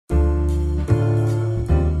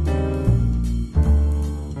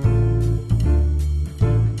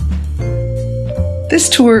This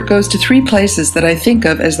tour goes to 3 places that I think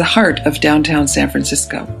of as the heart of downtown San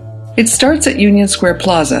Francisco. It starts at Union Square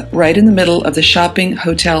Plaza, right in the middle of the shopping,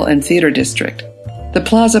 hotel, and theater district. The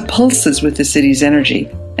plaza pulses with the city's energy,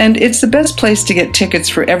 and it's the best place to get tickets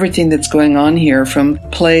for everything that's going on here, from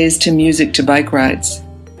plays to music to bike rides.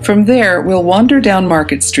 From there, we'll wander down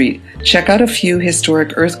Market Street, check out a few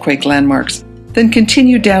historic earthquake landmarks, then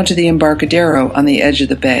continue down to the Embarcadero on the edge of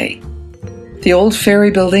the bay. The old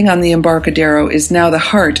ferry building on the Embarcadero is now the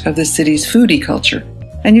heart of the city's foodie culture,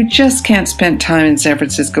 and you just can't spend time in San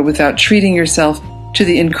Francisco without treating yourself to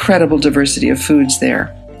the incredible diversity of foods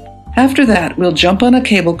there. After that, we'll jump on a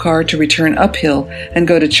cable car to return uphill and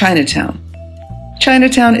go to Chinatown.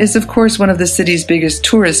 Chinatown is, of course, one of the city's biggest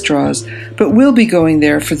tourist draws, but we'll be going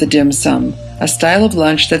there for the dim sum, a style of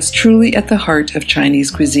lunch that's truly at the heart of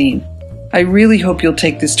Chinese cuisine. I really hope you'll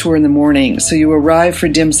take this tour in the morning so you arrive for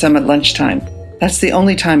dim sum at lunchtime. That's the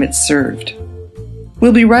only time it's served.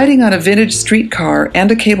 We'll be riding on a vintage streetcar and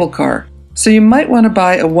a cable car, so you might want to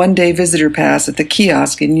buy a one-day visitor pass at the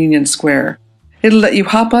kiosk in Union Square. It'll let you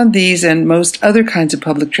hop on these and most other kinds of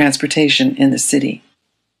public transportation in the city.